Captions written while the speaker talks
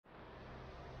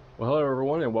Well, hello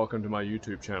everyone and welcome to my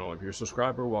YouTube channel. If you're a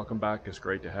subscriber, welcome back. It's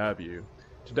great to have you.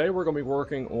 Today we're going to be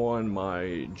working on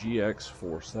my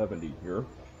GX470 here,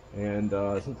 and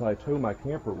since I tow my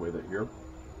camper with it here,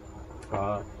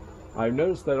 I've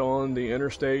noticed that on the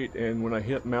interstate and when I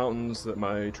hit mountains that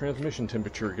my transmission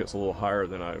temperature gets a little higher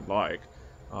than I'd like.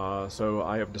 So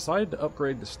I have decided to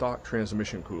upgrade the stock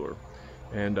transmission cooler,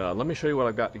 and let me show you what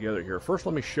I've got together here. First,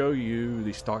 let me show you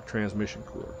the stock transmission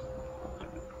cooler.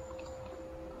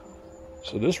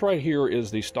 So this right here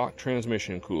is the stock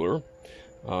transmission cooler.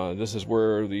 This is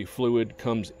where the fluid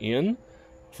comes in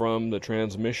from the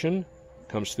transmission,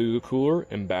 comes through the cooler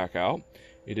and back out.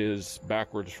 It is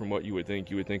backwards from what you would think.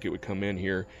 You would think it would come in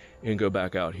here and go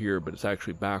back out here, but it's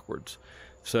actually backwards.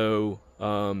 So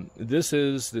this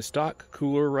is the stock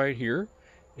cooler right here,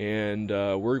 and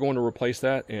we're going to replace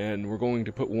that, and we're going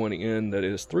to put one in that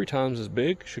is 3 times as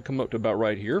big. Should come up to about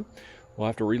right here. We'll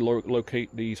have to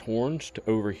relocate these horns to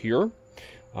over here.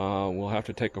 We'll have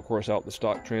to take, of course, out the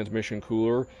stock transmission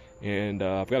cooler, and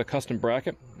I've got a custom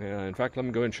bracket. In fact, let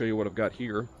me go ahead and show you what I've got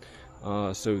here.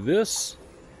 So this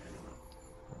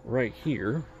right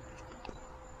here,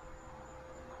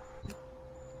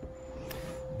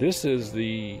 this is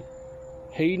the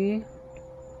Hayden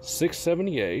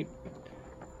 678.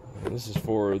 This is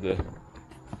for the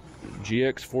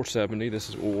GX470.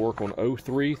 This will work on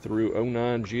 03 through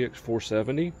 09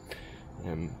 GX470.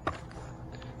 And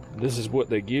this is what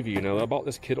they give you. Now, I bought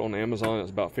this kit on Amazon. It's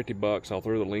about 50 bucks. I'll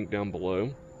throw the link down below.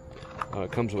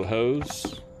 It comes with a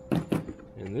hose.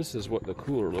 And this is what the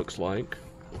cooler looks like.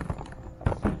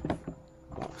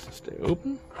 Box will stay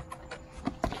open.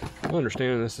 I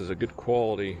understand this is a good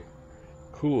quality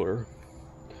cooler.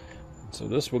 So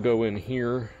this will go in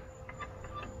here,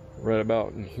 right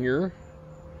about in here.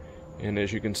 And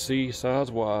as you can see,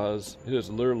 size-wise, it is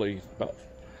literally about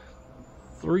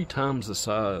 3 times the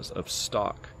size of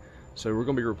stock. So we're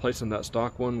going to be replacing that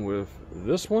stock one with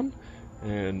this one,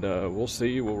 and we'll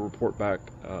see. We'll report back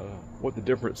what the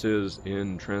difference is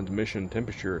in transmission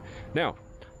temperature. Now,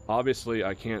 obviously,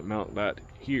 I can't mount that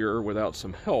here without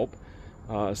some help.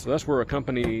 So that's where a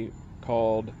company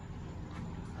called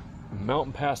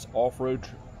Mountain Pass Off-Road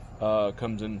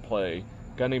comes in play.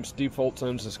 A guy named Steve Foltz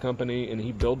owns this company, and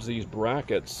he builds these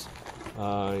brackets.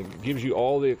 Gives you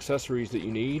all the accessories that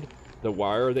you need, the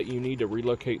wire that you need to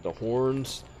relocate the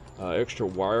horns, extra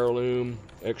wire loom,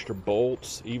 extra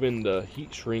bolts, even the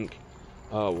heat shrink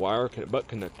wire butt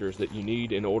connectors that you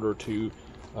need in order to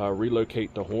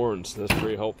relocate the horns. That's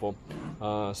very helpful.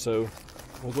 So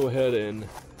we'll go ahead and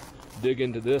dig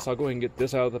into this. I'll go ahead and get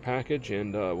this out of the package,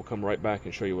 and we'll come right back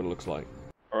and show you what it looks like.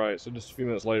 Alright, so just a few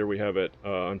minutes later we have it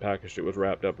unpackaged. It was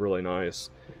wrapped up really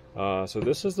nice. So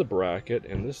this is the bracket,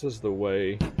 and this is the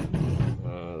way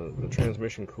the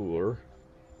transmission cooler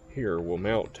here will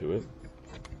mount to it.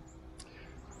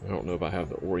 I don't know if I have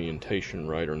the orientation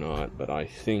right or not, but I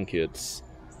think it's,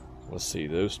 let's see,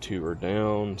 those two are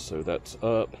down, so that's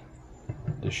up.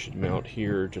 This should mount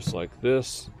here just like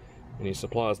this, and he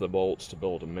supplies the bolts to be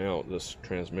able to mount this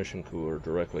transmission cooler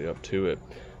directly up to it.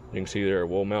 You can see there,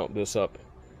 we'll mount this up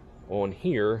on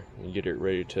here and get it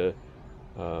ready to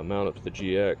mount up to the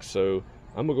GX. So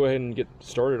I'm gonna go ahead and get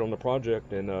started on the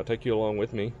project and take you along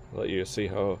with me, let you see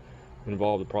how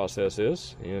involved the process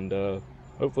is, and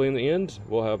hopefully in the end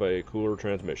we'll have a cooler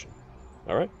transmission.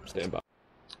 Alright, stand by.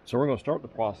 So we're going to start the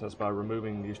process by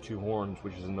removing these 2 horns,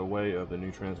 which is in the way of the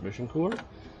new transmission cooler.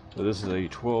 So this is a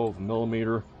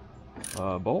 12mm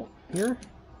bolt here.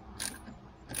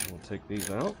 We'll take these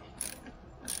out.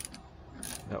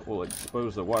 That will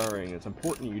expose the wiring. It's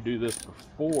important you do this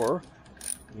before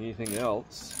anything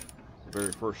else. It's the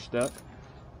very first step.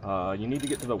 You need to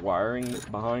get to the wiring that's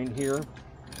behind here,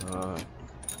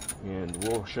 and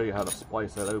we'll show you how to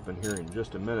splice that open here in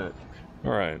just a minute.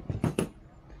 All right,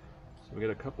 so we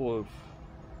got a couple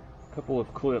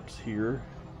of clips here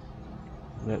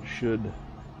that should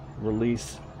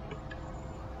release.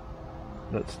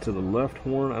 That's to the left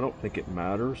horn. I don't think it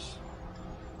matters,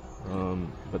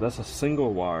 but that's a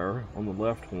single wire on the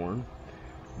left horn.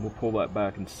 We'll pull that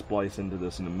back and splice into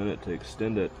this in a minute to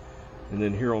extend it. And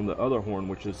then here on the other horn,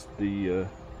 which is the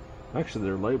actually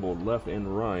they're labeled left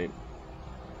and right.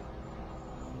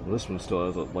 This one still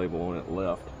has a label on it,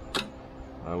 left,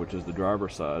 which is the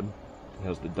driver's side. It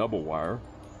has the double wire.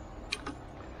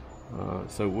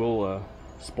 So we'll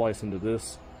splice into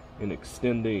this and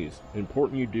extend these.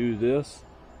 Important you do this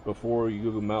before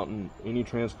you go mounting any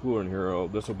transcooler in here.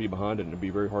 This will be behind it and it'll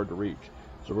be very hard to reach.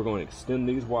 So we're going to extend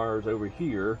these wires over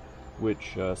here,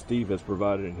 which Steve has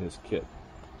provided in his kit.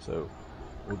 So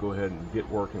we'll go ahead and get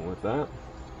working with that.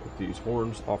 Put these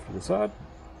horns off to the side.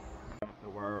 The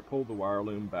pull the wire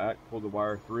loom back, pull the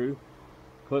wire through,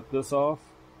 clip this off.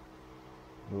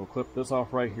 We'll clip this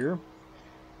off right here, and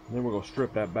then we're going to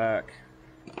strip that back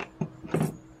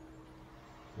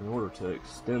in order to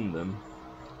extend them.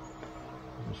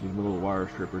 Just use my little wire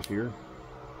strippers here.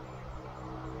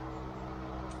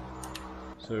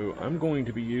 So I'm going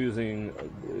to be using,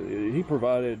 he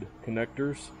provided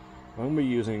connectors. I'm going to be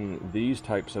using these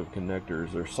types of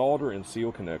connectors. They're solder and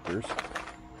seal connectors.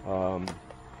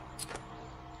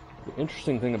 The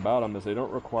interesting thing about them is they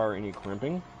don't require any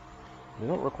crimping. They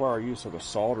don't require use of a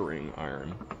soldering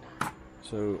iron.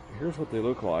 So here's what they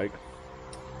look like.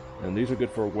 And these are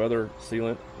good for weather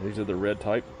sealant. These are the red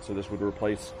type. So this would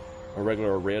replace a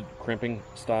regular red crimping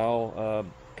style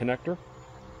connector.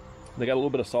 They got a little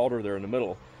bit of solder there in the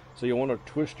middle. So you'll want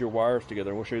to twist your wires together.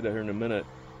 And we'll show you that here in a minute.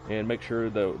 And make sure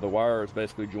the wire is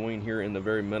basically joined here in the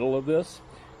very middle of this.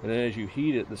 And then as you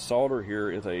heat it, the solder here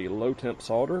is a low temp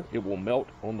solder. It will melt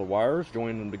on the wires,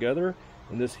 join them together,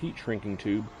 and this heat shrinking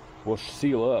tube will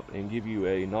seal up and give you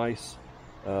a nice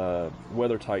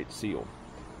weather tight seal.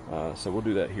 So we'll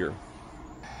do that here.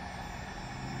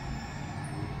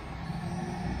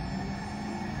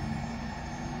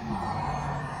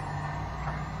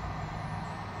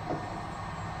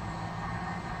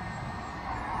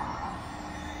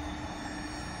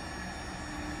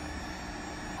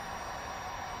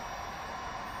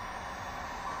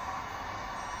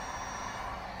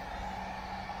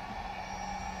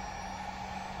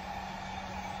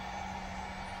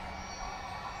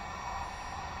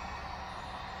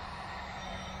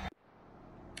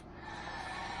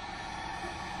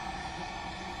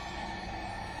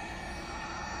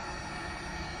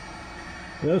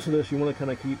 Notice this, you want to kind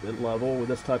of keep it level with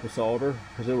this type of solder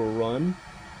because it will run.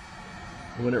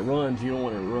 And when it runs, you don't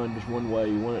want it to run just one way,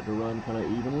 you want it to run kind of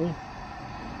evenly.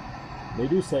 They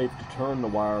do say to turn the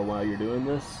wire while you're doing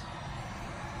this,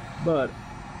 but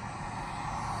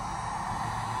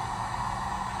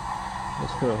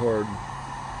that's kind of hard.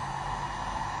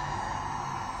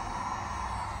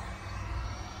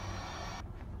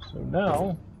 So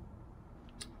now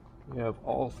we have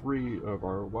all three of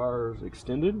our wires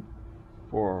extended.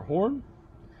 For our horn,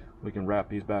 we can wrap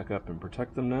these back up and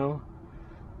protect them now.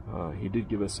 He did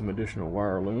give us some additional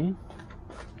wire loom.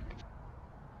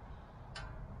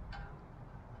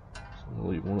 So I'm going to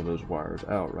leave one of those wires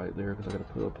out right there because I got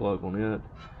to put a plug on it. And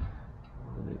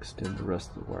then extend the rest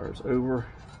of the wires over.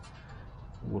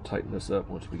 And we'll tighten this up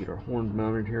once we get our horns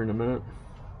mounted here in a minute.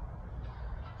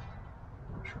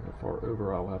 Not sure how far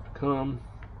over I'll have to come.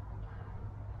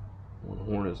 One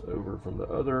horn is over from the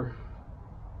other.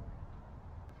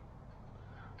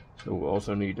 So we'll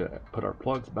also need to put our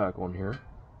plugs back on here.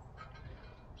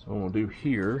 So what we'll do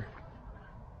here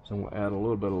is I'm going to add a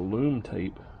little bit of loom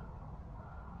tape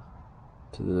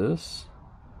to this.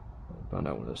 Find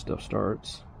out when this stuff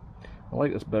starts. I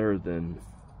like this better than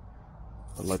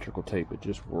electrical tape. It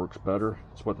just works better.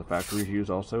 It's what the factories use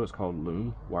also. It's called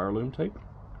wire loom tape.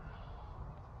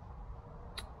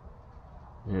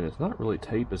 And it's not really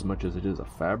tape as much as it is a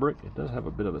fabric. It does have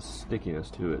a bit of a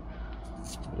stickiness to it.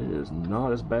 But it is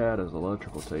not as bad as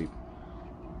electrical tape.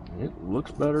 It looks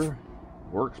better,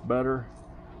 works better,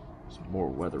 it's more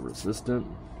weather resistant,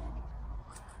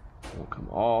 it won't come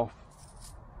off.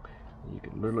 You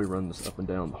can literally run this up and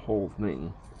down the whole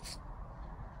thing.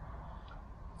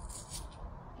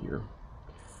 Here.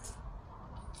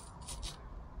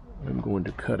 I'm going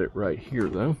to cut it right here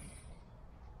though.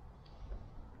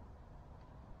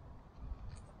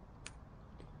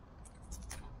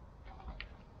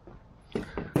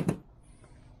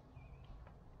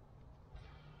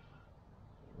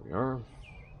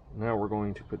 Now we're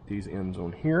going to put these ends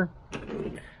on here,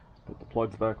 put the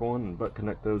plugs back on and butt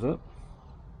connect those up.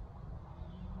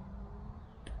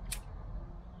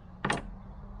 As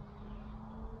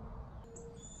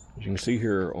you can see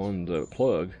here on the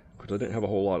plug, because I didn't have a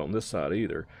whole lot on this side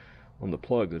either, on the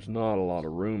plug there's not a lot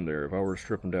of room there. If I were to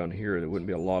strip them down here, there wouldn't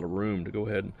be a lot of room to go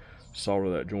ahead and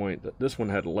solder that joint. This one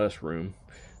had less room.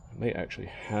 I may actually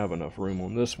have enough room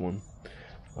on this one,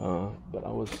 but I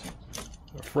was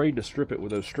afraid to strip it with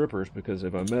those strippers because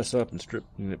if I mess up and strip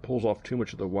and it pulls off too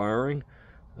much of the wiring,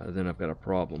 then I've got a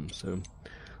problem. So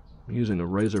I'm using a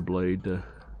razor blade to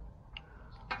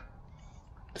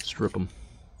strip them.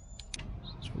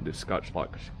 That's what the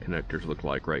Scotchlok connectors look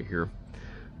like right here.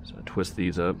 So I twist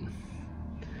these up,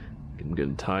 get them good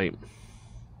and tight.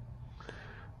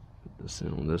 Put this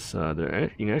in on this side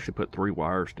there. You can actually put 3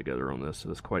 wires together on this, so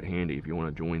that's quite handy if you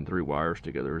want to join 3 wires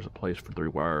together. There's a place for 3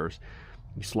 wires.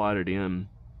 You slide it in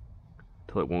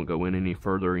until it won't go in any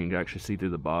further. You can actually see through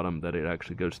the bottom that it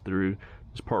actually goes through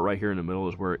This part right here in the middle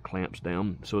is where it clamps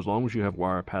down. So as long as you have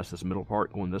wire past this middle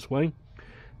part going this way,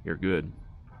 you're good.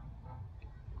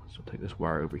 So take this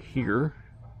wire over here.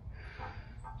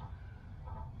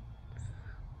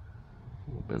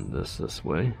 We'll bend this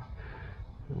way.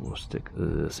 And we'll stick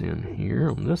this in here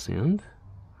on this end,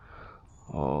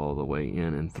 all the way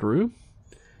in and through.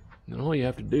 And then all you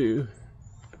have to do,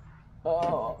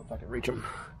 oh, if I can reach them,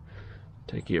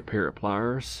 take you a pair of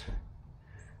pliers.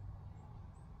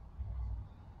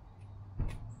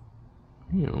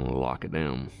 You know, lock it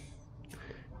down.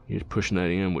 You're just pushing that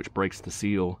in, which breaks the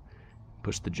seal,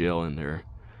 push the gel in there.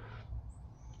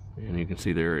 And you can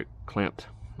see there it clamped.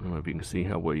 I don't know if you can see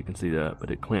how well you can see that,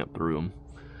 but it clamped through them.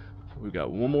 We've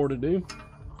got one more to do.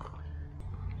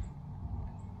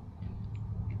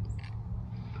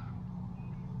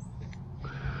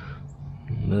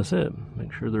 And that's it.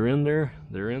 Make sure they're in there.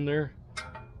 They're in there.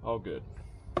 All good.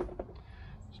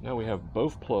 So now we have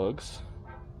both plugs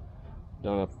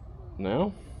done up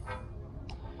now.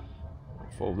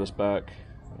 Fold this back,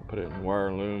 put it in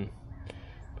wire loom,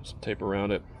 put some tape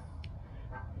around it,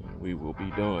 and we will be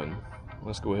done.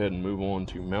 Let's go ahead and move on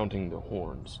to mounting the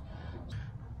horns.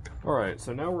 Alright,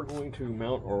 so now we're going to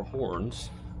mount our horns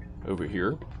over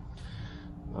here.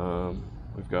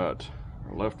 We've got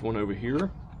our left one over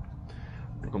here.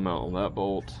 We're going to mount on that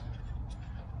bolt,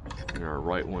 and our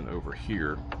right one over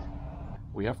here.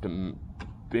 We have to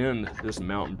bend this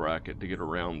mounting bracket to get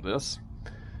around this.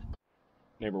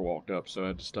 Neighbor walked up, so I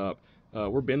had to stop.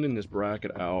 We're bending this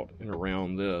bracket out and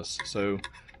around this, so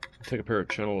take a pair of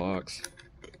channel locks.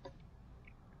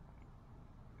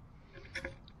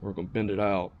 We're going to bend it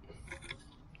out.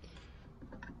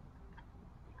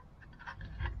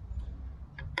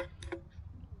 A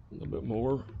little bit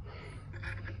more.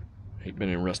 I hate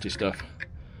bending rusty stuff.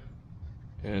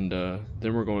 And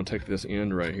then we're going to take this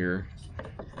end right here.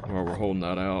 While we're holding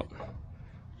that out,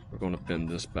 we're going to bend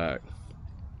this back.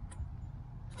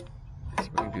 So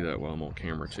I can do that while I'm on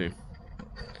camera too.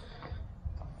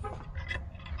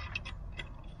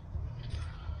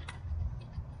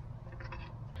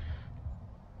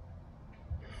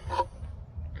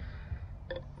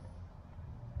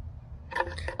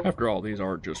 After all, these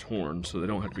are just horns, so they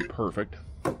don't have to be perfect.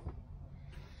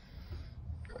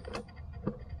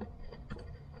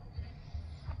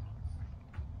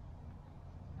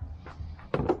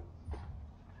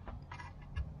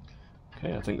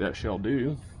 Okay, I think that shall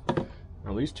do.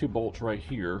 Now these two bolts right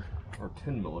here are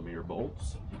 10mm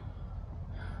bolts.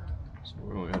 So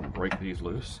we're going to go ahead and break these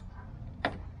loose.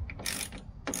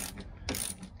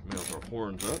 Nails our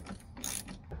horns up.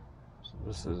 So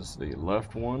this is the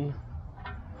left one.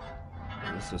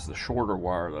 And this is the shorter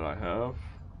wire that I have.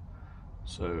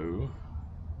 So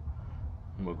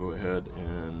I'm going to go ahead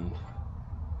and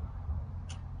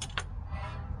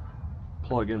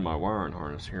plug in my wiring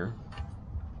harness here.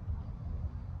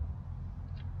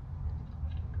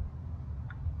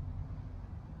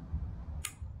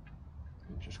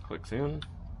 Just clicks in.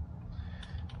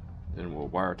 Then we'll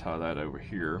wire tie that over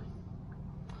here.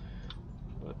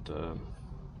 But put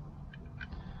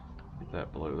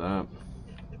that below that.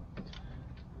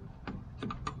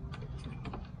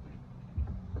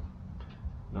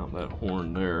 Mount that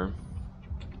horn there.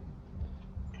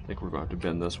 I think we're going to have to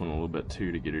bend this one a little bit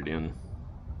too to get it in.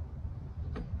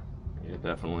 Yeah,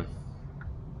 definitely.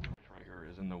 Right here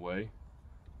is in the way.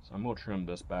 So I'm going to trim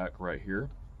this back right here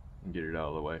and get it out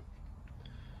of the way.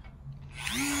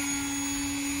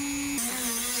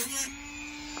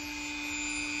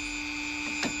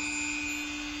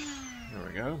 There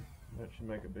we go. That should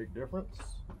make a big difference.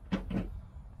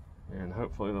 And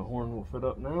hopefully the horn will fit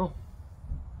up now.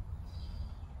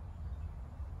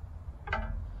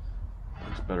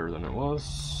 It's better than it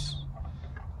was.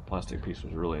 The plastic piece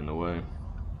was really in the way.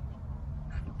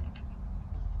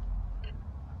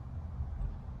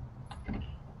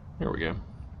 Here we go.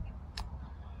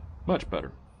 Much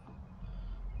better.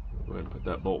 Go ahead and put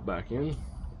that bolt back in.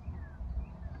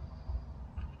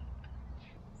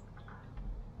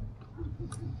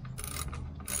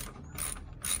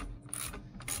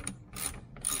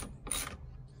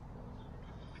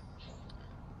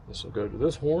 This will go to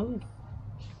this horn.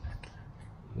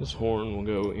 This horn will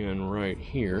go in right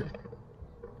here.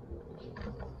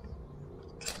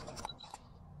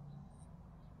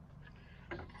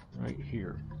 Right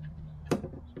here. So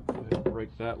go ahead and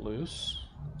break that loose.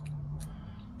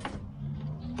 There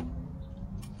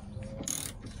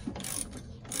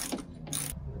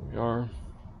we are.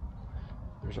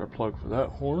 There's our plug for that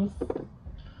horn.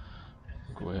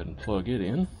 Go ahead and plug it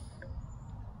in.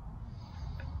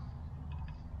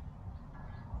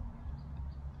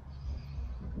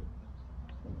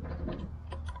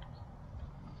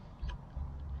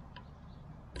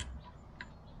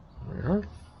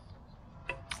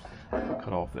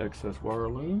 the excess wire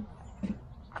loom.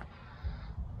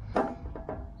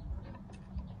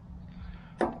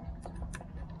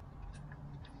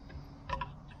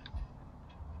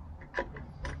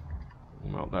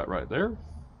 Mount that right there.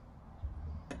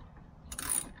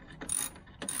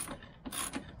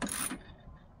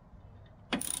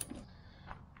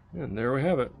 And there we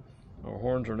have it. Our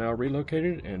horns are now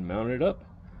relocated and mounted up.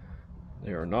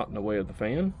 They are not in the way of the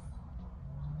fan.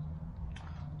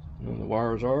 And the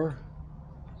wires are,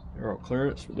 they're all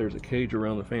clearance. There's a cage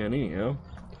around the fan anyhow.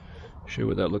 Show you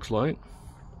what that looks like.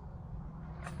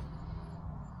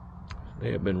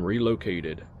 They have been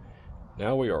relocated.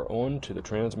 Now we are on to the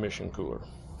transmission cooler.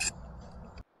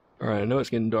 Alright, I know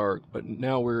it's getting dark, but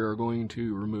now we're going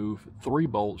to remove 3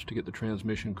 bolts to get the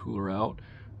transmission cooler out.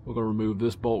 We're going to remove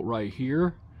this bolt right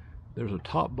here. There's a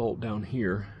top bolt down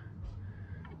here.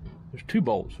 There's 2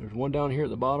 bolts. There's one down here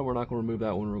at the bottom. We're not going to remove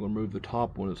that one. We're going to remove the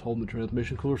top one that's holding the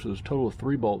transmission cooler. So there's a total of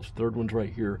 3 bolts. Third one's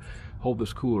right here. Hold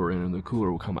this cooler in and the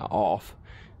cooler will come off.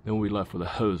 Then we'll be left with the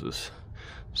hoses.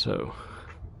 So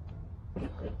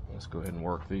let's go ahead and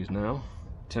work these now.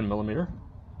 10mm.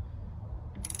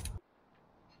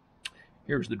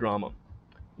 Here's the drama.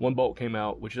 One bolt came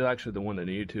out, which is actually the one that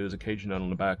needed to. There's a cage nut on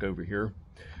the back over here.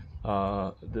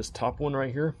 This top one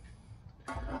right here,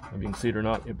 if you can see it or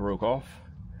not, it broke off.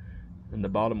 And the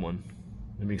bottom one,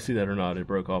 if you can see that or not, it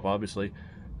broke off. Obviously,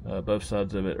 both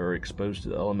sides of it are exposed to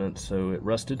the elements, so it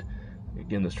rusted.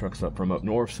 Again, this truck's up from up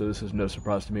north, so this is no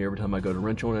surprise to me. Every time I go to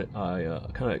wrench on it, I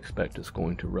kind of expect it's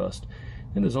going to rust.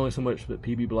 And there's only so much that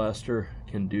PB Blaster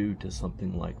can do to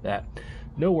something like that.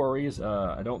 No worries,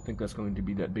 I don't think that's going to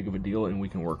be that big of a deal, and we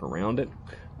can work around it.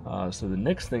 So the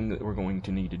next thing that we're going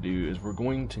to need to do is we're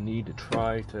going to need to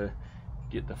try to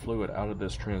get the fluid out of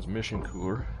this transmission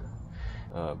cooler.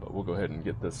 But we'll go ahead and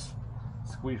get this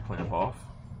squeeze clamp off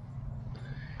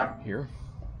here.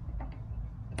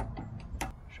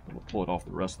 We'll pull it off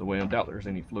the rest of the way. I doubt there's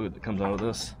any fluid that comes out of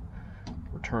this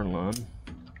return line.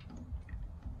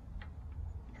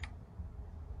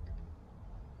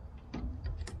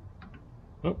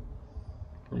 Oh,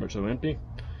 pretty much so empty.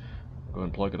 Go ahead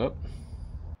and plug it up.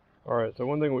 Alright, so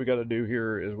one thing we got to do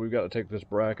here is we've got to take this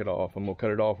bracket off. I'm going to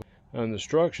cut it off. On the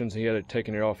instructions, he had it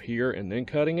taking it off here and then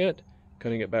cutting it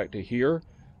back to here.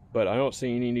 But I don't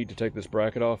see any need to take this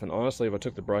bracket off. And honestly, if I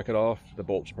took the bracket off, the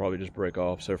bolts would probably just break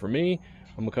off. So for me,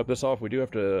 I'm going to cut this off. We do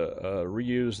have to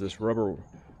reuse this rubber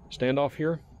standoff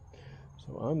here.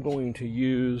 So I'm going to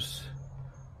use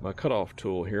my cutoff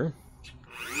tool here.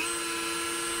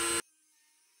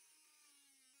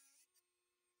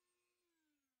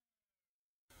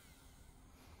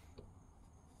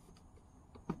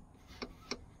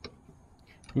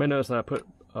 You may notice that I put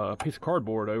a piece of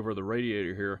cardboard over the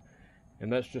radiator here,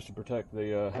 and that's just to protect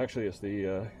the, actually it's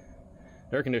the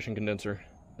air conditioning condenser.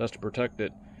 That's to protect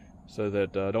it so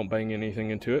that I don't bang anything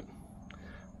into it.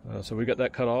 So we got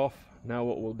that cut off. Now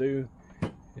what we'll do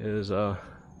is, that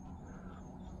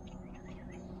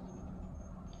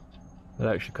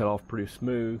actually cut off pretty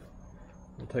smooth.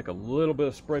 We'll take a little bit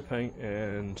of spray paint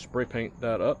and spray paint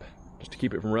that up just to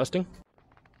keep it from rusting.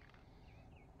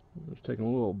 Just taking a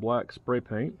little black spray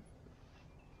paint.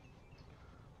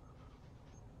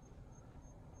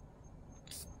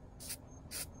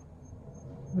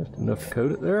 Just enough to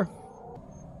coat it there.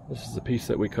 This is the piece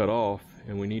that we cut off,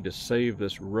 and we need to save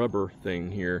this rubber thing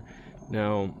here.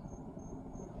 Now,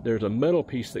 there's a metal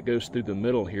piece that goes through the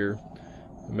middle here.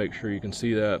 Make sure you can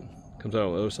see that. Comes out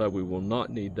on the other side. We will not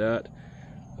need that.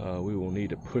 We will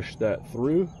need to push that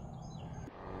through.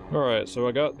 Alright, so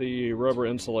I got the rubber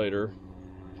insulator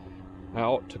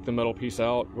out, took the metal piece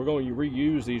out. We're going to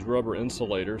reuse these rubber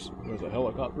insulators. There's a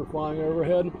helicopter flying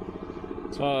overhead.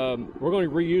 We're going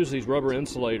to reuse these rubber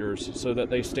insulators so that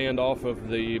they stand off of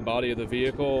the body of the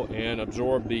vehicle and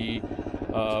absorb the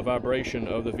vibration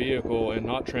of the vehicle and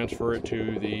not transfer it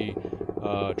to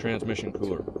the transmission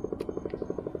cooler.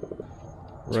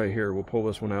 Right here, we'll pull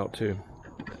this one out too.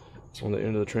 It's on the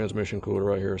end of the transmission cooler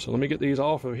right here. So let me get these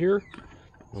off of here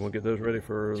and we'll get those ready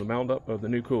for the mount up of the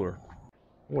new cooler.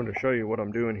 I wanted to show you what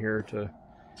I'm doing here to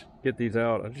get these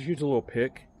out. I just use a little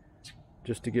pick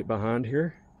just to get behind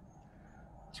here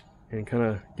and kind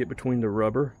of get between the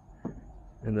rubber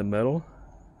and the metal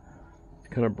to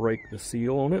kind of break the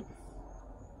seal on it.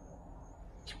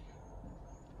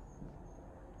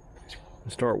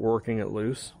 And start working it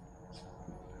loose.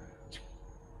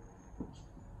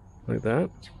 Like that.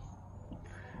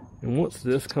 And once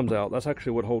this comes out, that's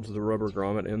actually what holds the rubber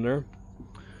grommet in there.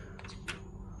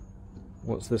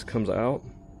 Once this comes out,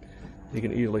 you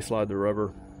can easily slide the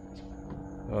rubber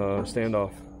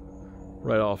standoff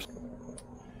right off.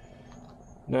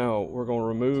 Now we're going to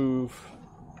remove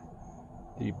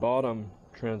the bottom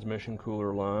transmission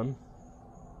cooler line.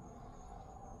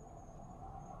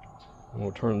 And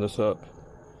we'll turn this up,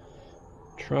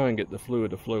 try and get the fluid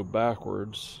to flow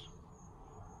backwards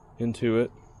into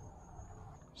it.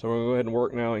 So we're going to go ahead and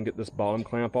work now and get this bottom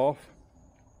clamp off.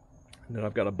 And then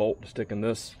I've got a bolt to stick in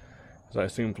this, as I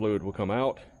assume fluid will come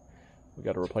out. We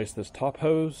got to replace this top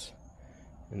hose,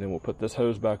 and then we'll put this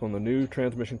hose back on the new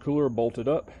transmission cooler, bolt it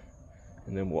up,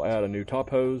 and then we'll add a new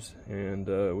top hose, and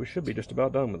we should be just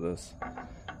about done with this.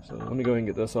 So let me go ahead and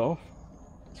get this off.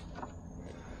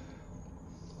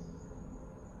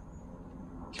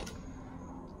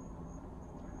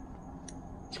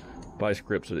 Vice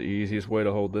grips are the easiest way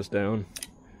to hold this down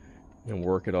and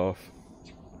work it off.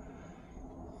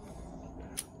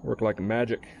 Work like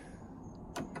magic.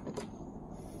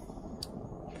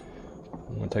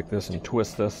 I'm going to take this and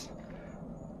twist this.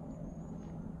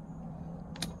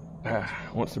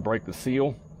 Wants to break the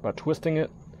seal by twisting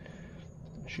it.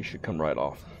 She should come right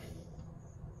off.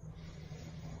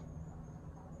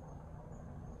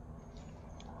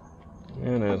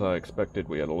 And as I expected,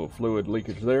 we had a little fluid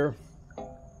leakage there.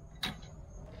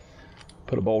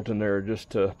 Put a bolt in there just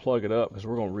to plug it up, because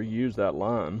we're going to reuse that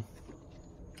line.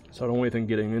 So I don't want anything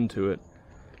getting into it.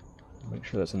 Make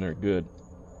sure that's in there good.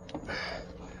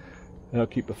 That'll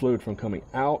keep the fluid from coming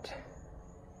out.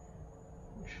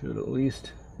 Should at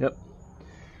least, yep.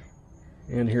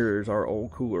 And here's our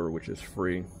old cooler, which is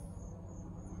free.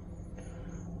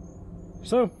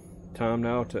 So, time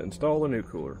now to install the new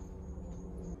cooler.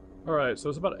 Alright, so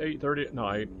it's about 8:30 at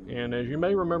night, and as you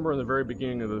may remember in the very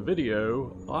beginning of the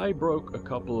video, I broke a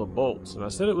couple of bolts, and I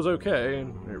said it was okay,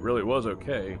 and it really was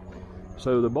okay.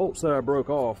 So the bolts that I broke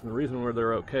off, and the reason why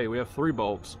they're okay, we have 3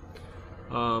 bolts.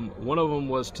 One of them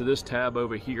was to this tab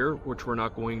over here, which we're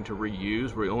not going to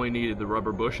reuse. We only needed the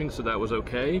rubber bushing, so that was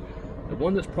okay. The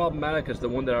one that's problematic is the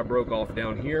one that I broke off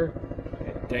down here.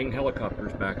 Dang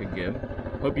helicopter's back again.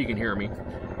 Hope you can hear me.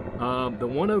 The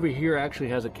one over here actually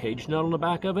has a cage nut on the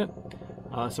back of it.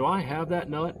 So I have that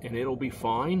nut and it'll be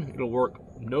fine. It'll work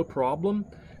no problem.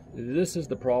 This is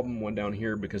the problem one down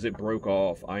here because it broke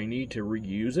off. I need to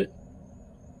reuse it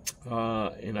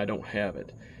and I don't have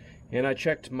it. And I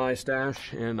checked my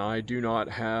stash and I do not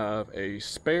have a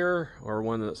spare or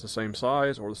one that's the same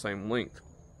size or the same length.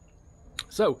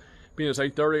 So being it's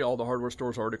 8:30, all the hardware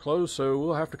stores are already closed, so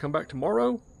we'll have to come back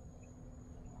tomorrow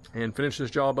and finish this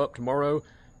job up tomorrow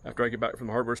after I get back from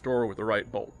the hardware store with the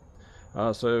right bolt.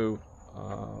 We'll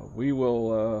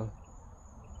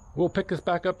pick this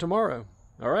back up tomorrow.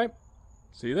 All right,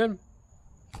 see you then.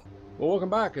 Well, welcome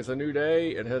back. It's a new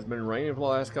day. It has been raining for the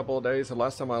last couple of days. The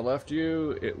last time I left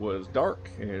you, it was dark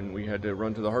and we had to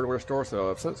run to the hardware store. So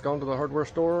I've since gone to the hardware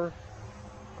store,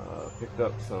 picked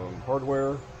up some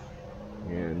hardware,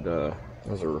 and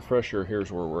as a refresher,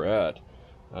 here's where we're at.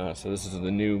 So this is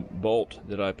the new bolt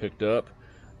that I picked up.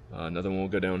 Another one will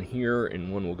go down here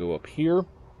and one will go up here,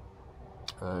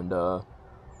 and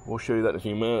we'll show you that in a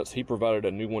few minutes. He provided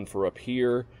a new one for up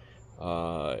here,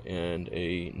 and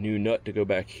a new nut to go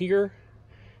back here,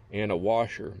 and a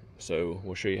washer. So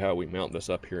we'll show you how we mount this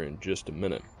up here in just a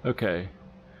minute. Okay,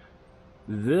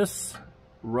 this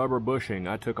rubber bushing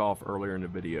I took off earlier in the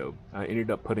video. I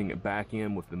ended up putting it back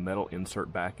in with the metal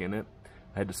insert back in it.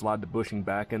 I had to slide the bushing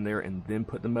back in there and then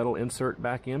put the metal insert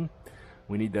back in.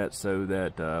 We need that so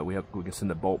that we can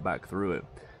send the bolt back through it.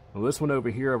 Well, this one over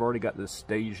here, I've already got this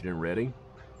staged and ready.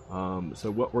 So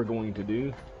what we're going to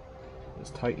do is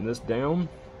tighten this down,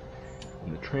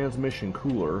 and the transmission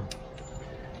cooler,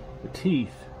 the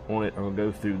teeth on it are going to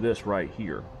go through this right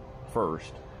here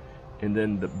first, and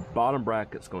then the bottom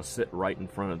bracket's going to sit right in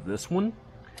front of this one,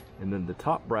 and then the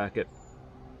top bracket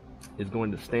is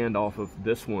going to stand off of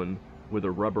this one with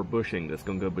a rubber bushing that's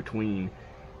going to go between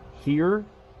here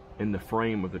and the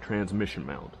frame of the transmission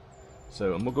mount.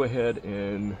 So I'm going to go ahead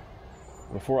and,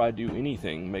 before I do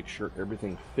anything, make sure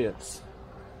everything fits.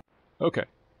 Okay,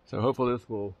 so hopefully this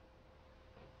will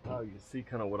allow you to see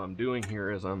kind of what I'm doing here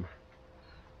as I'm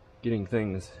getting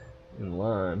things in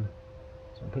line.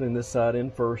 So I'm putting this side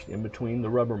in first, in between the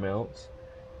rubber mounts.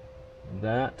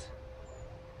 That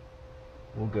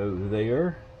will go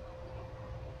there.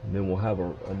 And then we'll have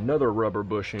another rubber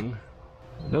bushing.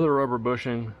 Another rubber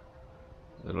bushing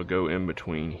that'll go in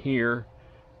between here.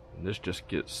 And this just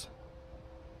gets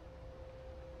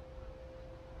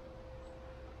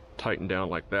tightened down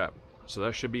like that. So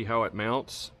that should be how it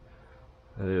mounts.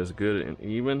 That is good and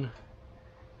even.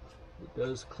 It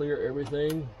does clear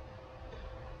everything.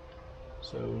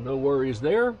 So no worries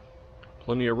there.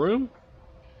 Plenty of room.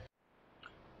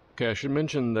 Okay, I should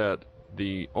mention that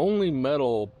the only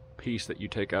metal piece that you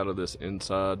take out of this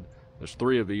inside, there's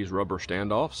 3 of these rubber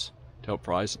standoffs. to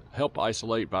help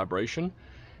isolate vibration.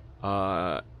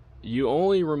 You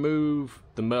only remove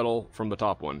the metal from the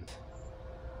top one.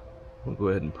 We'll go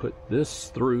ahead and put this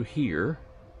through here.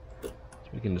 So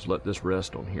we can just let this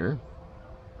rest on here.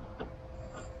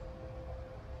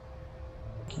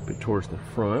 Keep it towards the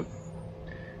front.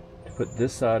 Put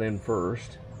this side in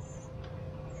first.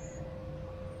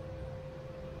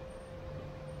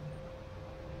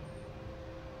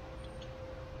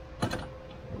 There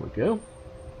we go.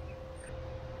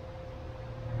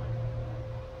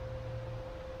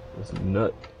 This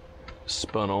nut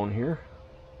spun on here.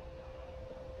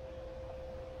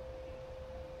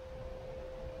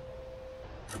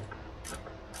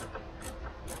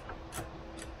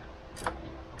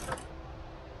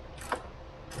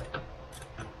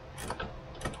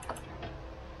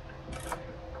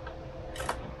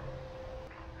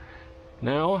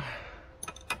 Now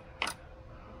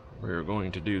we're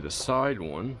going to do the side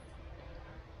one.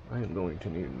 I am going to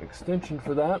need an extension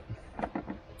for that.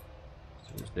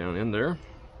 So it's down in there.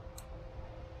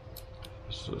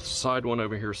 So the side one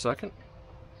over here second.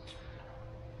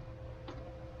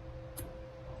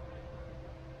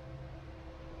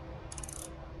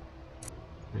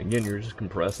 And again, you're just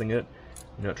compressing it.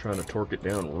 You're not trying to torque it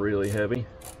down really heavy.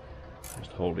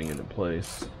 Just holding it in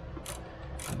place.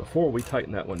 And before we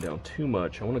tighten that one down too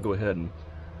much, I want to go ahead and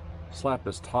slap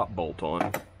this top bolt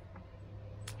on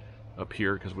up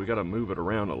here because we got to move it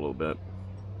around a little bit.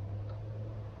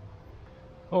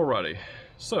 Alrighty,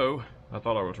 so I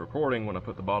thought I was recording when I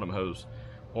put the bottom hose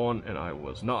on, and I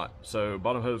was not. So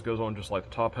bottom hose goes on just like the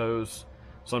top hose,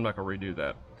 so I'm not going to redo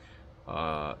that.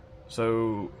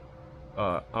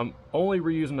 I'm only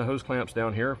reusing the hose clamps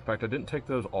down here. In fact, I didn't take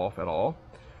those off at all.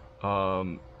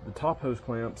 The top hose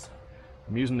clamps,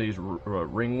 I'm using these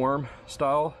ringworm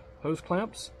style hose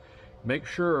clamps. Make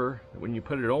sure that when you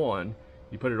put it on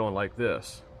like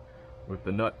this, with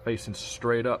the nut facing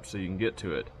straight up so you can get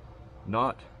to it.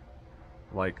 Not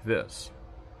like this,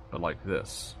 but like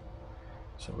this.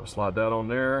 So we'll slide that on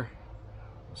there,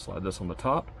 we'll slide this on the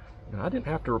top, and I didn't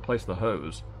have to replace the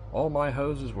hose. All my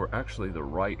hoses were actually the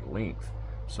right length.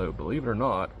 So believe it or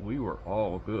not, we were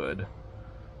all good.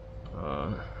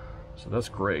 So that's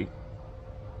great.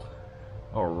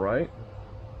 Alright.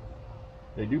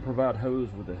 They do provide hose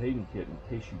with the Hayden kit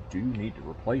in case you do need to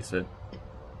replace it.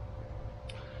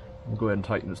 We'll go ahead and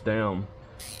tighten this down.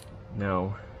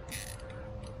 Now,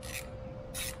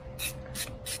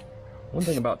 one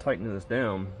thing about tightening this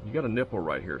down, you got a nipple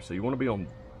right here. So you want to be on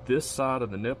this side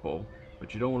of the nipple,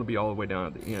 but you don't want to be all the way down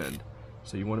at the end.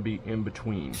 So you want to be in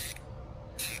between.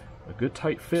 A good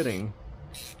tight fitting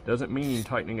doesn't mean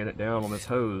tightening it down on this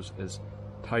hose as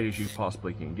tight as you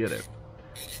possibly can get it.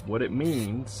 What it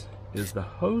means is the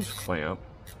hose clamp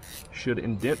should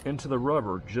indent into the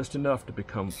rubber just enough to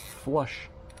become flush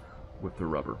with the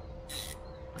rubber.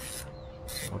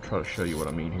 I'll try to show you what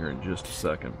I mean here in just a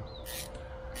second.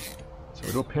 So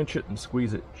it'll pinch it and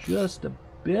squeeze it just a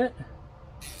bit.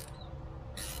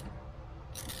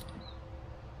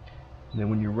 And then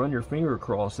when you run your finger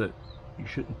across it, you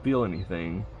shouldn't feel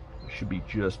anything. It should be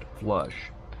just flush.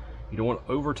 You don't want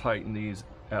to over tighten these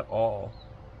at all.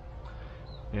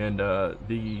 And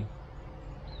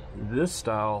this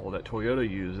style that Toyota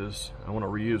uses, I want to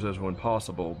reuse this when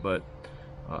possible, but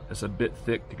it's a bit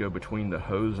thick to go between the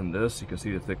hose and this. You can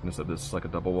see the thickness of this is like a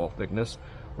double wall thickness,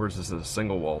 whereas this is a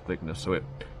single wall thickness, so it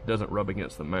doesn't rub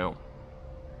against the mount.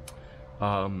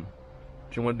 What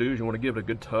you want to do is you want to give it a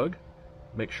good tug.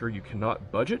 Make sure you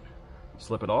cannot budge it,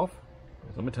 slip it off.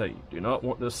 Let me tell you, do not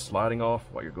want this sliding off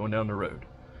while you're going down the road.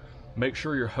 Make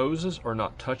sure your hoses are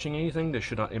not touching anything. They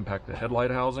should not impact the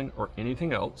headlight housing or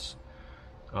anything else.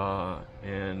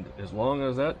 And as long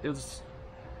as that is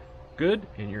good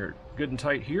and you're good and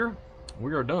tight here,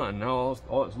 we are done. Now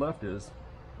all that's left is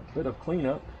a bit of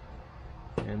cleanup,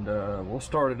 and we'll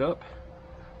start it up,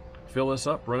 fill this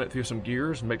up, run it through some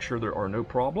gears, and make sure there are no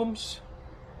problems,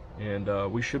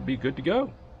 and we should be good to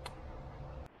go.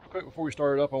 Okay, before we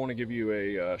start it up, I want to give you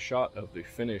a shot of the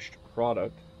finished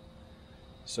product.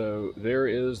 So there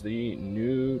is the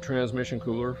new transmission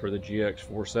cooler for the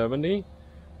GX470.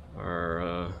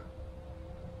 Our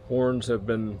horns have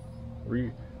been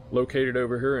relocated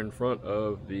over here in front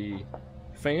of the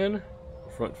fan,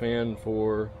 front fan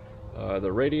for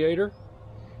the radiator,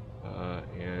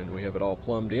 and we have it all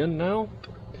plumbed in now.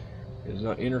 It's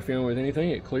not interfering with anything.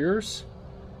 It clears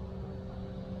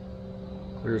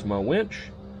my winch.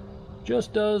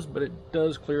 Just does, but it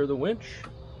does clear the winch.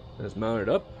 It's mounted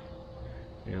up,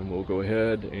 and we'll go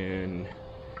ahead and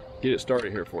get it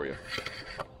started here for you.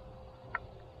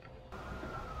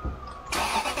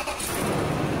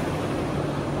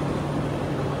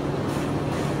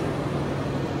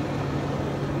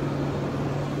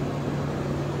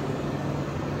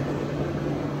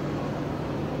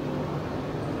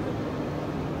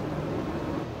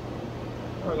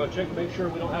 I'm going to check to make sure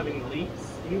we don't have any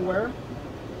leaks anywhere.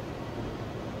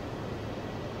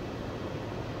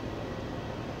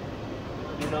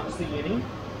 I do not see any.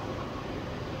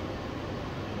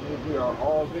 We are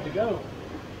all good to go.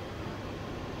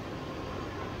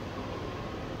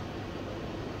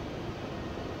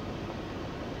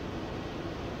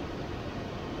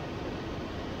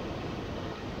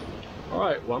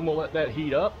 Alright, well, I'm going to let that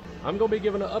heat up. I'm going to be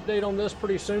giving an update on this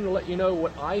pretty soon to let you know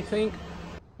what I think.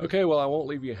 Okay, well, I won't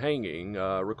leave you hanging.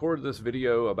 Recorded this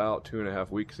video about 2.5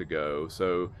 weeks ago,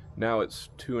 so now it's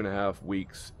 2.5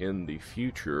 weeks in the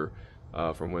future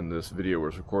from when this video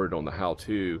was recorded on the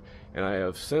how-to, and I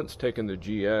have since taken the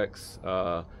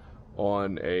GX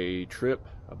on a trip,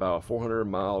 about a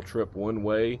 400-mile trip one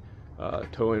way,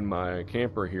 towing my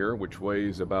camper here, which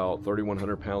weighs about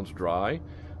 3,100 pounds dry.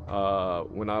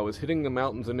 When I was hitting the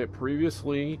mountains in it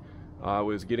previously, I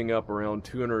was getting up around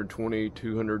 220,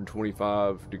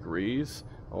 225 degrees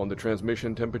on the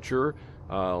transmission temperature.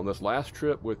 On this last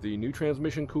trip with the new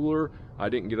transmission cooler, I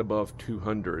didn't get above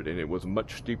 200, and it was a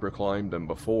much steeper climb than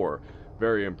before.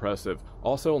 Very impressive.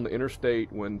 Also on the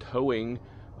interstate, when towing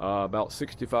about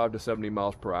 65 to 70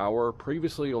 miles per hour,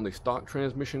 previously on the stock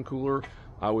transmission cooler,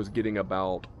 I was getting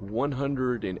about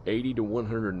 180 to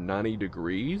 190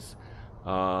 degrees.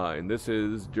 And this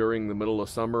is during the middle of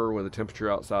summer when the temperature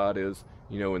outside is,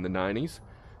 you know, in the 90s.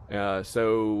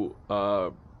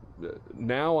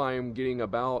 Now I'm getting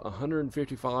about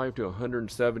 155 to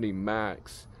 170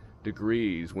 max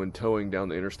degrees when towing down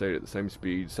the interstate at the same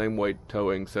speed, same weight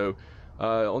towing. So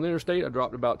on the interstate I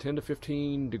dropped about 10 to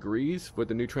 15 degrees with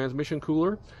the new transmission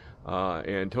cooler,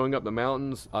 and towing up the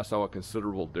mountains I saw a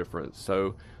considerable difference.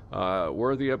 So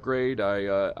worthy upgrade.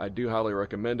 I do highly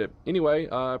recommend it. Anyway,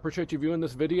 I appreciate you viewing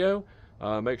this video.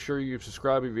 Make sure you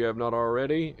subscribe if you have not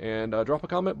already, and drop a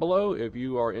comment below if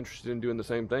you are interested in doing the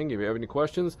same thing. If you have any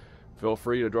questions, feel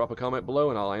free to drop a comment below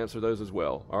and I'll answer those as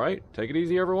well. Alright, take it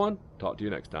easy everyone. Talk to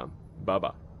you next time. Bye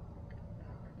bye.